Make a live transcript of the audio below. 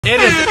It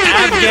is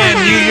Afghan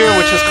New Year,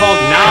 which is called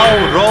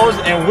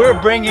Nowroz, and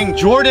we're bringing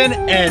Jordan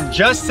and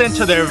Justin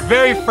to their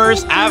very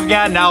first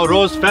Afghan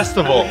Nowroz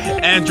Festival.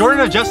 And Jordan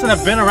and Justin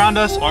have been around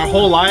us our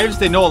whole lives.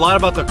 They know a lot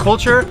about the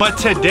culture, but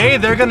today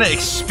they're gonna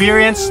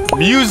experience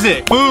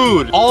music,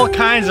 food, all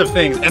kinds of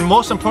things, and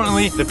most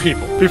importantly, the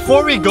people.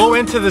 Before we go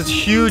into this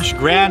huge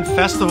grand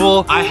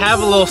festival, I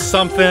have a little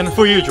something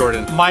for you,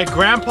 Jordan. My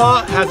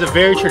grandpa has a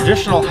very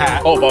traditional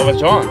hat. Oh, Baba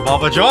John.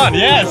 Baba John,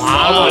 yes.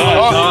 Wow.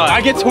 Baba John.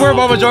 I get to wear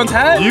Baba John's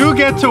hat? You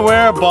get to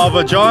wear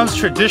Baba John's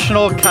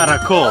traditional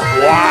karakol.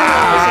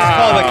 Wow. This is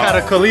called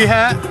a karakoli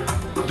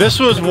hat. This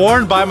was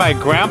worn by my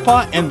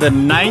grandpa in the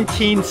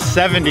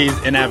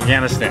 1970s in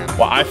Afghanistan.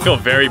 Well, I feel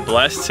very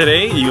blessed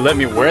today. You let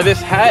me wear this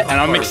hat, and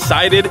I'm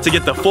excited to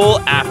get the full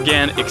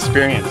Afghan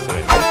experience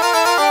today.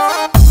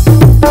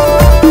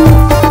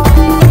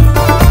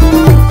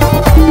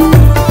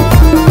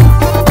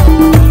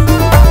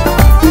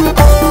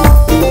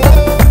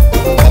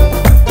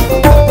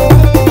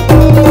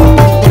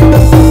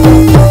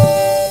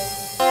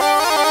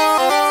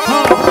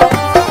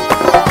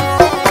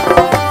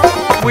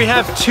 We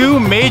have two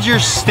major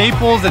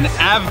staples in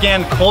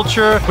Afghan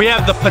culture. We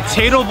have the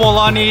potato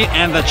bolani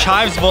and the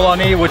chives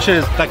bolani, which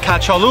is the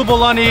kachalu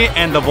bolani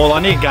and the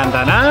bolani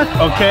gandana.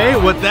 Okay,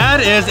 what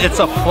that is, it's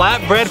a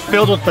flatbread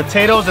filled with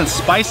potatoes and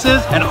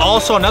spices, and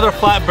also another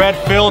flatbread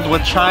filled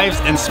with chives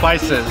and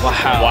spices.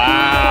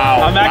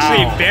 Wow. I'm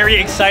actually very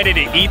excited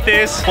to eat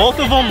this. Both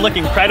of them look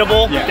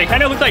incredible. Yeah. They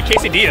kind of look like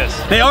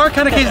quesadillas. They are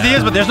kind of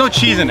quesadillas, but there's no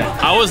cheese in it.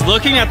 I was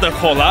looking at the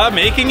chola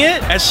making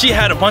it, and she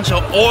had a bunch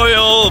of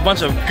oil, a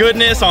bunch of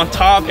goodness on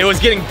top. It was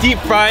getting deep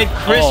fried,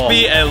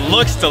 crispy, and it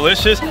looks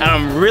delicious, and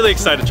I'm really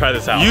excited to try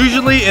this out.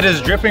 Usually it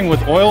is dripping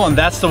with oil, and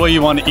that's the way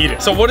you want to eat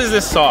it. So what is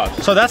this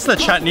sauce? So that's the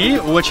chutney,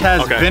 which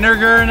has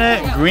vinegar in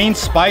it, green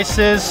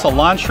spices,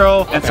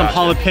 cilantro, and some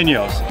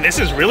jalapenos. This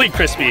is really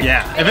crispy.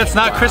 Yeah. If it's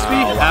not crispy,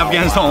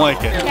 Afghans don't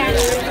like it.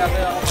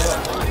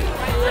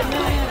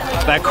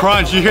 That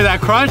crunch, you hear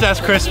that crunch?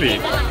 That's crispy.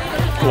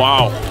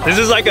 Wow. This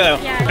is like a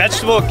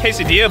vegetable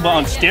quesadilla, but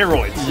on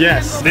steroids.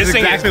 Yes, this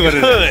thing exactly is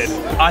what good. it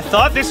is. I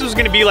thought this was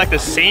gonna be like the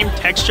same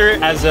texture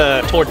as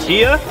a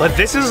tortilla, but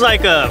this is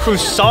like a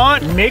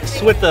croissant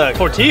mixed with the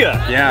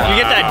tortilla. Yeah.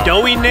 You get that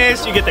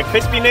doughiness, you get the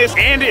crispiness,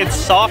 and it's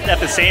soft at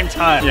the same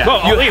time. Yeah.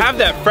 Well, you have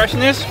that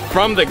freshness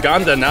from the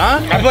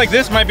gandana. I feel like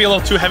this might be a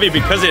little too heavy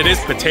because it is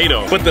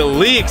potato, but the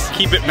leeks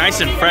keep it nice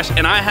and fresh,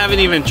 and I haven't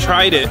even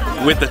tried it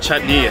with the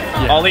chutney yet.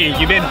 Yeah. Ali,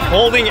 you've been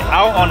holding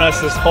out on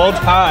us this whole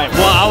time.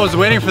 Well, I was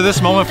waiting for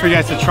this moment for you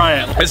guys to try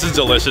it. This is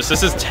delicious.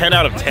 This is 10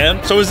 out of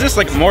 10. So is this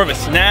like more of a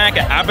snack,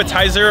 an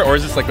appetizer, or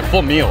is this like the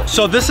full meal?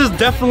 So this is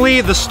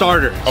definitely the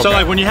starter. So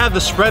like when you have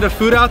the spread of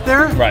food out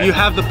there, you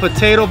have the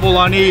potato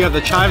bolani, you have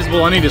the chives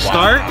bolani to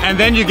start, and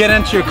then you get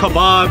into your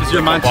kebabs,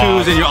 your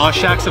mantus, and your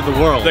ashaks of the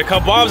world. The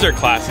kebabs are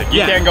classic.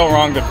 You can't go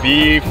wrong. The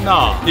beef.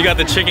 No. You got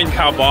the chicken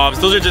kebabs.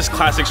 Those are just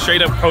classic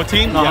straight up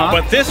protein.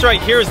 But this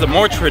right here is the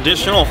more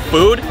traditional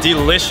food.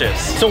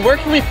 Delicious. So where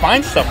can we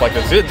find stuff like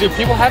this? Do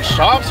people have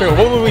shops, or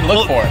what would we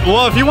look for?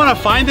 Well, if you want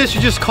to find this,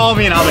 you just call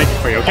me and I'll make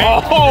it for you, okay?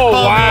 Oh,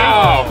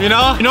 wow. You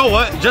know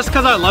what? Just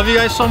because I love you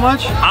guys so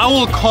much, I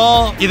will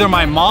call either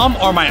my mom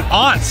or my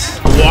aunts.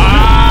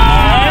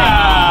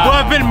 Wow. Who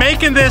have been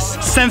making this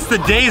since the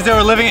days they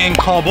were living in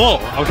Kabul,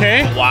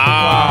 okay?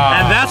 Wow.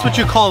 And that's what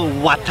you call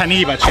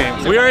watani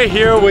bache. We are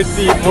here with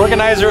the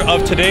organizer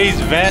of today's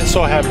event,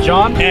 so I have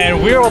John,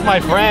 and we're with my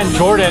friend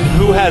Jordan,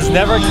 who has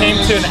never came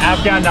to an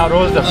Afghan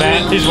Nowroz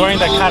event. He's wearing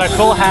the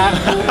karakol hat.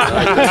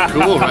 That's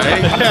cool,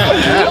 right?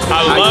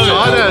 I love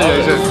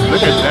it.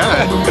 Look at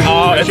that.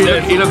 Oh,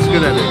 he looks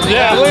good at it.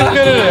 Yeah, he looks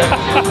good at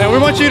it. And we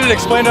want you to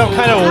explain to him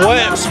kind of what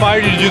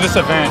inspired you to do this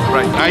event.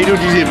 Right. I do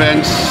these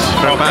events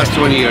for the past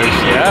 20 years.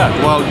 Yeah.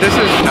 Well, this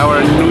is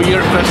our New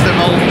Year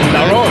festival.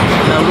 Nowroz.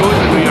 Nowroz,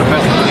 the New Year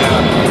festival.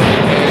 Yeah.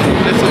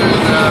 And this is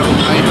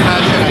my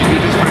passion. I do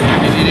this for the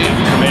community.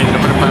 Amazing.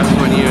 For the past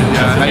 20 years.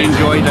 Yeah. I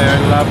enjoyed it.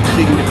 I love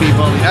seeing the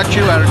people.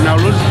 Actually, our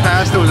Nowroz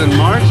fast was in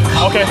March.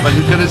 Okay. But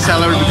we couldn't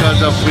celebrate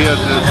because of we had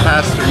the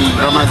fast in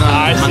Ramadan.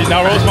 I see.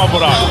 Nowroz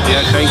Maburak.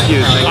 Yeah, thank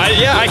you.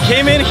 I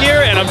came in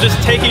here and I'm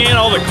just taking in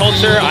all the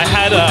culture. I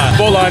had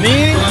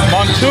bolani,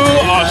 mantu,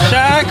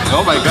 ashak,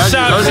 Oh my God.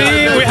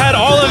 sabzi. We had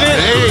all of it.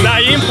 Hey.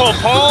 Naeem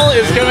Popal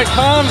is gonna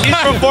come. He's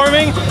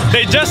performing.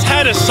 They just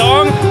had a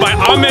song by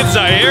Ahmed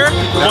Zaire,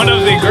 one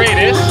of the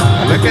greatest.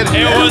 Look at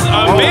It was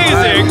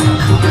amazing.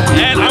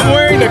 And I'm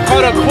wearing the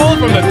karakul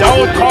from the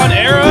Dawood Khan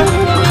era.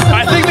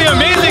 I think the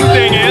amazing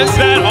thing is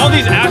that all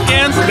these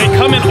Afghans, they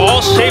come in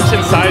all shapes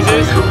and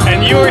sizes,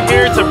 and you are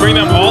here to bring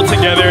them all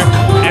together,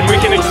 and we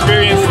can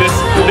experience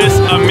this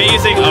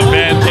amazing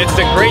event. It's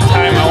a great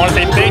time. I want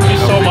to say thank you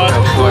so much,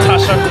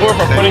 Tashakur,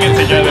 for putting putting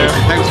it together.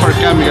 Thanks for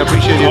coming. I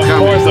appreciate you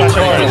coming. Of course.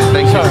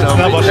 Thank you so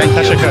much.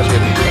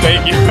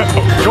 Thank you.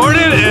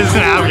 Jordan is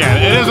an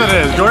Afghan. It is what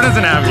it is. Jordan's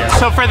an Afghan.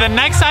 So for the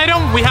next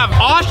item, we have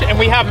osh and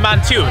we have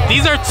mantu.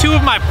 These are two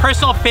of my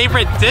personal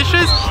favorite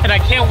dishes, and I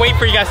can't wait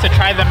for you guys to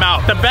try them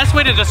out. The best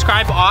way to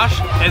describe osh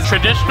is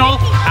traditional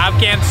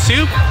Afghan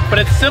soup, but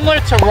it's similar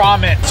to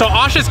ramen. So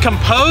osh is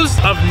composed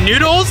of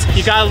noodles.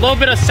 You got a little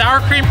bit of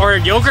sour cream or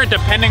yogurt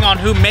depending on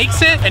who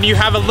makes it, and you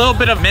have a little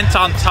bit of mint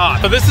on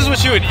top. So this is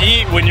what you would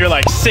eat when you're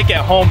like sick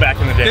at home back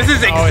in the day. This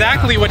is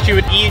exactly what you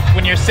would eat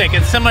when you're sick.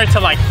 It's similar to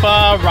like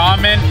pho,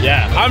 ramen.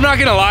 Yeah, I'm not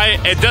gonna lie,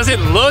 it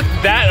doesn't look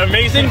that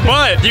amazing,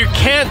 but you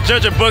can't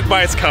judge a book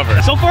by its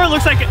cover. So far it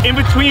looks like in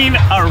between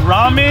a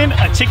ramen,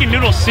 a chicken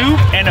noodle soup,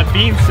 and a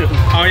bean soup.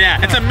 Oh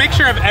yeah, it's a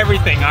mixture of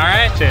everything, all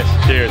right? Cheers.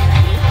 Cheers.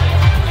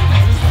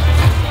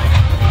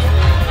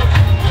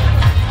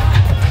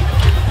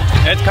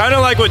 It's kind of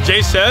like what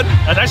Jay said.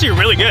 That's actually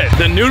really good.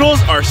 The noodles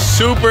are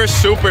super,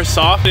 super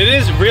soft. It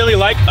is really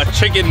like a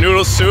chicken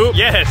noodle soup.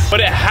 Yes.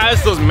 But it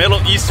has those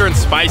Middle Eastern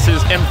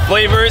spices and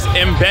flavors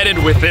embedded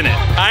within it.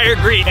 I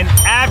agree. An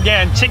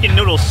Afghan chicken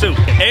noodle soup.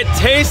 It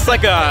tastes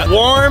like a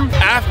warm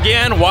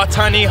Afghan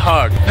Watani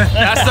hug.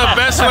 That's the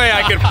best way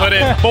I could put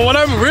it. But what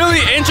I'm really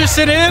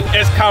interested in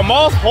is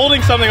Kamal's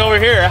holding something over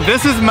here.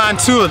 This is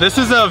mantu. This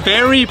is a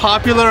very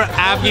popular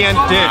Afghan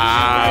dish.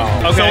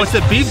 Wow. Okay. So it's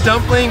a beef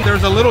dumpling.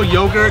 There's a little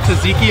yogurt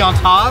tzatziki on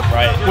top,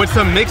 right, with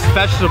some mixed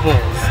vegetables.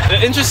 The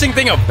interesting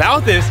thing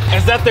about this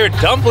is that their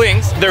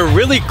dumplings, they're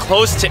really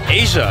close to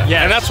Asia.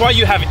 Yeah. And that's why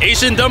you have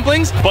Asian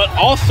dumplings, but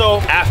also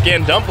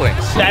Afghan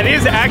dumplings. That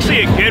is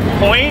actually a good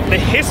point. The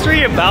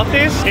history about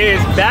this is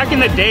back in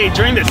the day,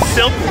 during the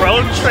Silk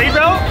Road trade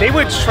route, they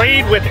would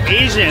trade with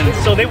Asians,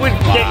 so they would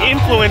get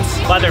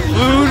influenced by their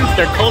food,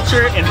 their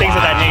culture, and things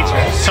of that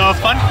nature. So a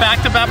fun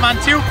fact about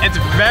mantu, it's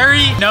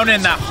very known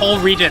in that whole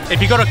region.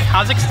 If you go to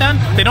Kazakhstan,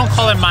 they don't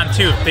call it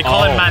mantu, they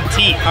call it manti.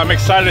 I'm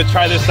excited to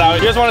try this out.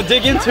 You guys want to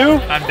dig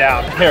into? I'm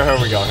down. Here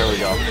we go.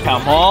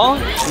 Kamal,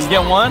 you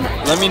get one.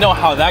 Let me know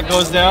how that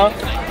goes down.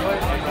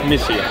 Let me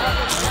see it.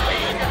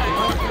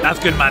 That's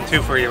good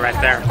mantu for you right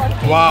there.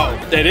 Wow.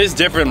 It is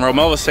different.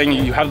 Romel was saying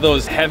you have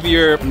those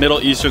heavier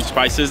Middle Eastern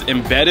spices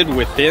embedded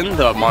within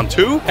the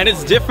mantu, and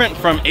it's different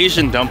from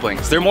Asian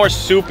dumplings. They're more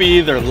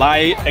soupy, they're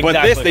light. Exactly.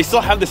 But this, they still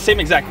have the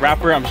same exact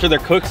wrapper. I'm sure they're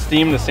cooked,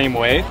 steamed the same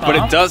way, but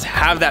it does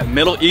have that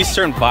Middle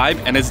Eastern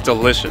vibe, and it's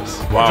delicious.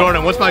 Wow.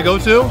 Jordan, what's my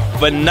go-to?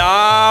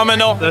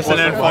 Phenomenal. Listen,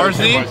 in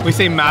Farsi, we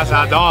say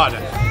mazadad.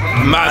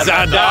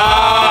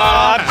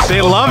 Mazadad.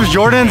 They love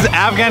Jordan's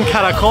Afghan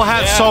karakol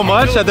hat so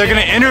much that they're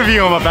gonna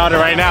interview him about it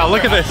right now.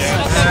 Look at this.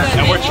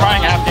 And we're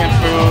trying Afghan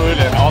food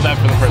and all that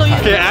for the first time.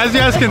 Okay, as you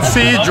guys can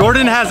see,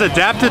 Jordan has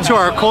adapted to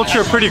our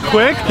culture pretty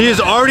quick. He is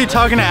already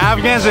talking to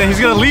Afghans and he's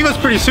gonna leave us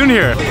pretty soon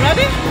here.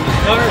 Ready?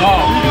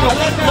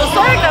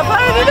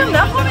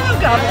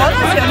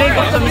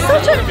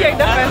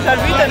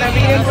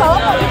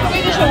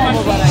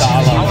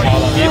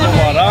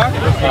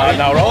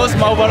 Nawroz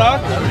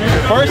Mubarak.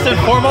 First and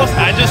foremost,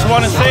 I just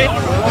want to say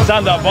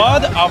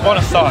Zandabad,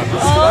 Afghanistan.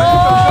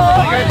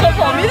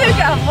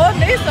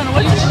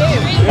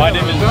 My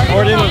name is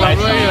Jordan.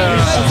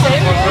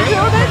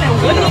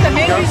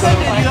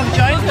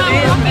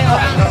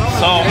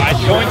 So I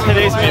joined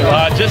today's meal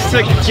just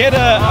to get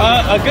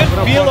a good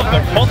feel of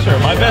the culture.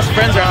 My best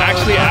friends are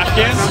actually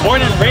Afghans,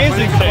 born and raised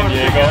in San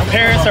Diego.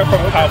 Parents are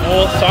from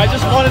Kabul, so I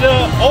just wanted to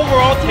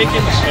overall take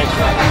in the culture.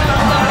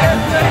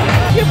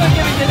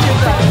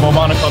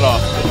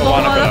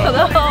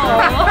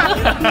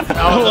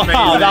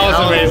 That was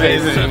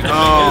amazing.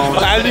 Oh.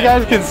 As you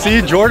guys can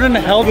see, Jordan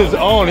held his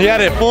own. He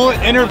had a full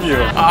interview.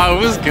 It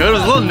was good. It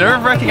was a little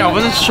nerve-wracking. I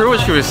wasn't sure what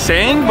she was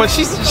saying, but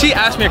she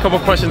asked me a couple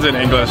questions in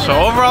English, so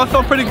overall I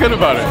felt pretty good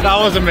about it. That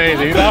was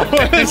amazing. That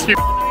was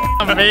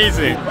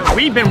amazing.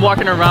 We've been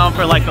walking around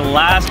for like the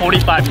last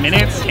 45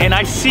 minutes and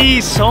I see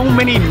so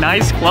many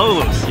nice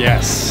clothes.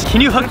 Yes.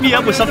 Can you hook me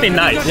up with something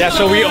nice? Yeah,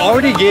 so we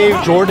already gave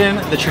Jordan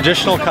the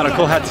traditional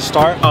karakol hat to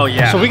start. Oh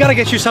yeah. So we gotta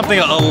get you something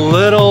a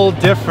little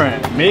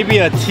different. Maybe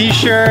a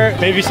t-shirt,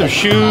 maybe some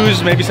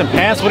shoes, maybe some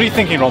pants. What are you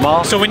thinking,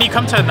 Romal? So when you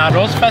come to the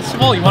Nowroz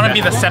Festival, you wanna be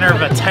the center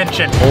of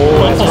attention.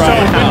 Oh, that's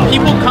right. So when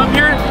people come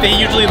here, they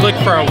usually look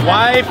for a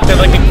wife, they're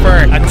looking for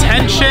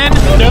attention,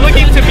 they're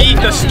looking to be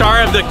the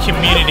star of the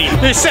community.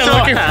 They said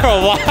looking for a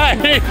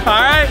wife.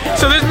 Alright?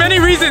 So there's many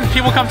reasons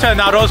people come to the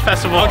Nowroz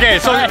Festival. Okay,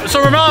 so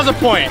Ramel has a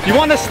point. You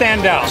want to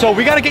stand out. So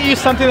we gotta get you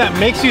something that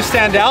makes you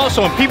stand out,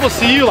 so when people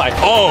see you, like,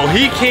 oh,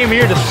 he came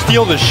here to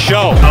steal the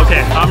show.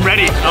 Okay, I'm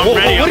ready. I'm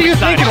ready. What are you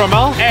thinking,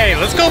 Ramel? Hey,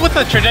 let's go with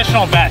the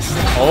traditional vest.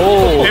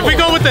 Oh. If we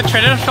go with the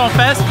traditional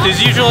vest,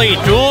 there's usually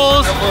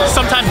jewels,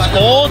 sometimes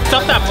gold,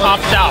 stuff that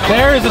pops out.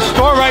 There is a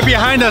store right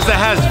behind us that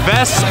has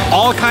vests,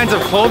 all kinds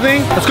of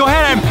clothing. Let's go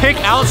ahead and pick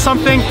out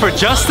something for with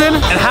Justin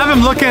and have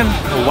him looking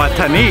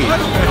Watani.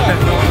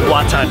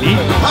 Watani.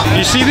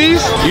 You see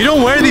these? You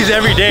don't wear these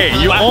every day.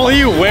 You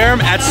only wear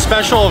them at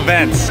special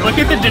events. Look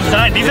at the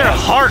design. These are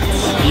hearts.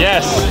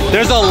 Yes.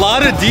 There's a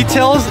lot of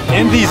details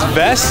in these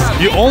vests.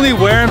 You only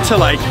wear them to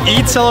like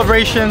Eid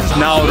celebrations,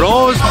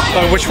 Nowroz,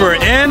 which we're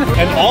in,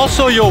 and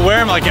also you'll wear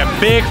them like at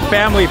big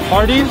family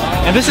parties.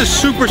 And this is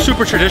super,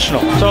 super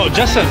traditional. So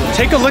Justin,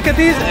 take a look at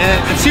these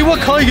and see what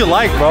color you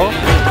like, bro.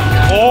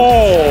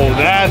 Oh,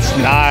 that's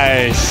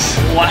nice.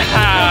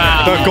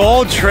 Wow. The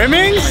gold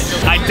trimmings?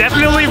 I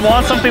definitely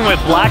want something with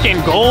black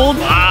and gold.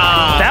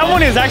 Wow. That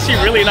one is actually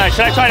really nice.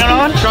 Should I try it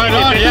on? Try it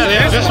on. Yeah, they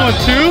have this one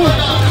too.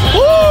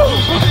 Woo!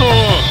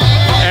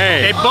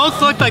 Hey. They both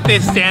look like they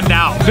stand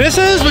out. This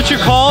is what you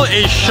call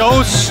a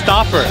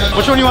showstopper.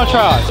 Which one do you want to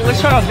try on?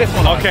 Let's try on this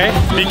one. Okay,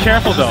 be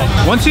careful though.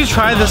 Once you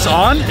try this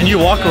on and you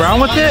walk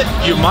around with it,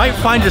 you might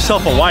find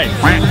yourself a wife.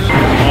 Oh,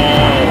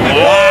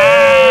 wow.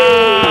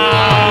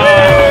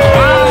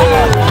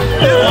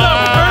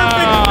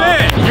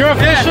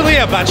 Officially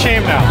a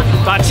bachim now.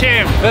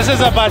 Bachim. This is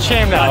a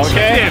bachim now,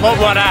 okay?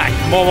 Mubarak.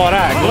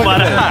 Mubarak.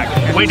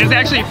 Mubarak. Wait, does it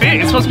actually fit?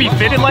 It's supposed to be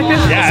fitted like this?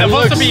 Yeah, it's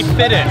supposed to be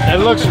fitted. It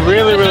looks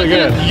really, really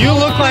good. You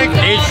look like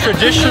a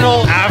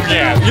traditional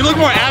Afghan. You look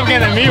more Afghan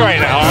than me right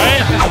now, all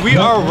right? We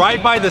are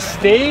right by the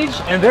stage,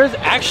 and there's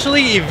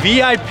actually a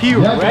VIP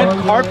red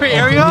carpet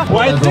area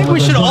where I think we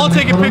should all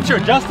take a picture.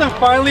 Justin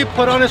finally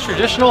put on his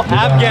traditional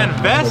Afghan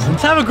vest.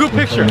 Let's have a group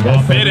picture.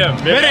 Bid him.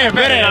 You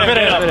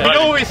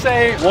know what we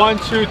say? 1,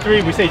 2,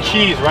 3. We say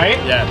cheese, right?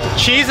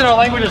 Yes. Cheese in our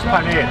language is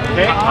paneer,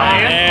 okay?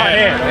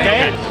 Paneer,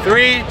 okay?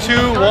 3,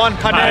 2, 1,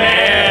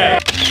 paneer.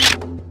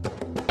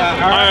 All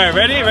right,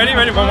 ready?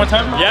 One more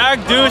time.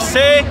 Yak do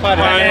say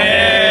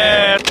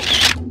paneer.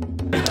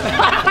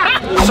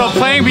 So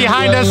playing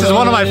behind us is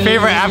one of my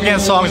favorite Afghan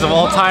songs of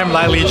all time,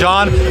 Laili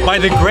Jan, by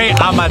the great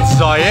Ahmad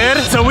Zahir.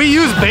 So we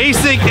use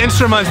basic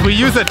instruments. We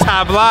use the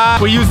tabla,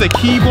 we use the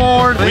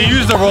keyboard, we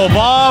use the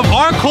robab.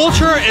 Our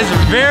culture is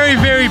very,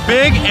 very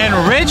big and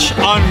rich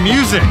on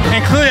music.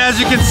 And clearly, as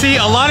you can see,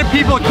 a lot of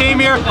people came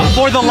here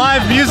for the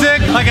live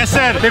music. Like I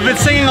said, they've been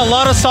singing a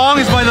lot of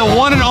songs by the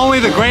one and only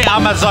the great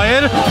Ahmad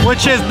Zahir,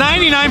 which is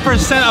 99%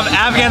 of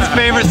Afghan's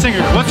favorite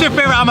singers. What's your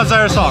favorite Ahmad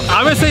Zahir song?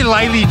 I would say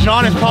Laili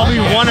Jan is probably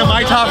one of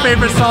my top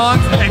favorite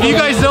songs. If you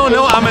guys don't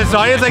know, Ahmad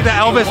Zahir is like the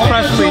Elvis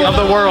Presley of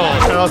the world.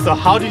 And also,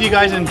 how did you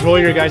guys enjoy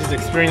your guys'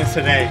 experience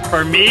today?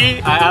 For me,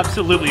 I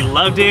absolutely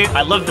loved it.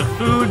 I loved the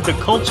food, the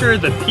culture,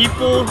 the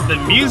people, the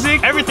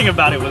music. Everything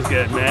about it was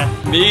good, man.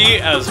 Me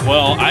as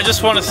well. I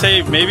just want to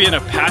say, maybe in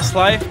a past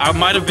life, I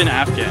might have been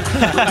Afghan.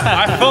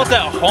 I felt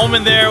at home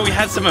in there. We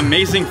had some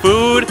amazing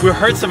food. We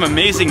heard some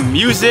amazing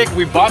music.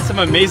 We bought some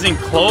amazing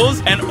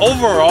clothes. And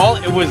overall,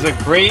 it was a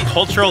great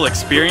cultural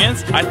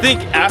experience. I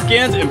think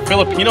Afghans and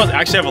Filipinos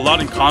actually have a lot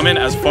in common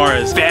as far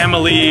as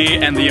family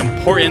and the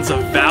importance of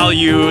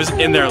values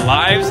in their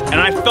lives. And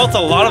I felt a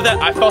lot of that.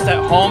 I felt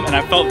at home and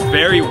I felt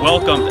very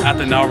welcomed at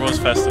the Nowroz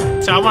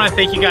Festival. So I want to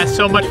thank you guys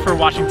so much for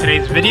watching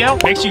today's video.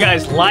 Make sure you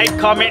guys like,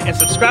 comment, and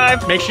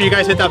subscribe. Make sure you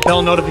guys hit that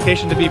bell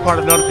notification to be part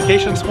of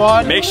Notification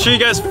Squad. Make sure you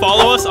guys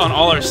follow us on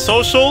all our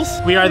socials.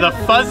 We are the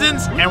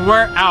Fuzzins and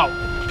we're out.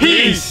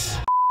 Peace.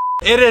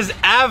 It is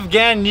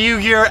Afghan New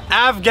Year.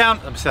 Let me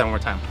say that one more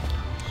time.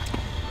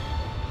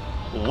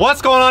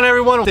 What's going on,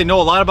 everyone? They know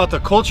a lot about the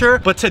culture,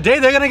 but today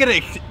they're gonna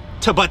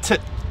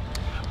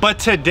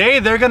today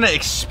they're gonna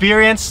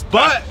experience.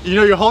 But you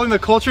know, you're holding the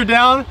culture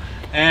down,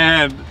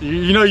 and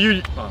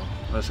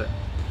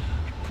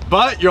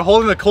But you're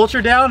holding the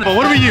culture down. But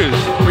what do we use?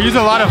 We use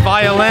a lot of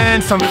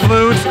violins, some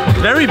flutes.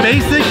 Very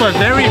basic, but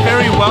very,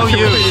 very well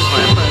used.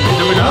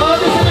 We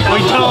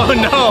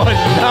don't know,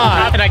 it's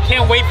not. And I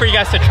can't wait for you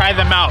guys to try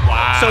them out.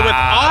 Wow. So with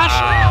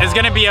Osh is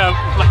gonna be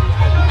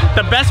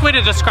the best way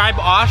to describe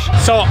Osh.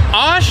 So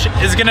Osh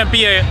is gonna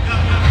be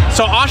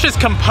Osh is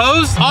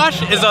composed.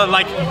 Osh is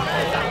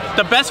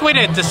the best way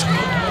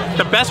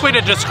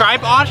to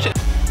describe Osh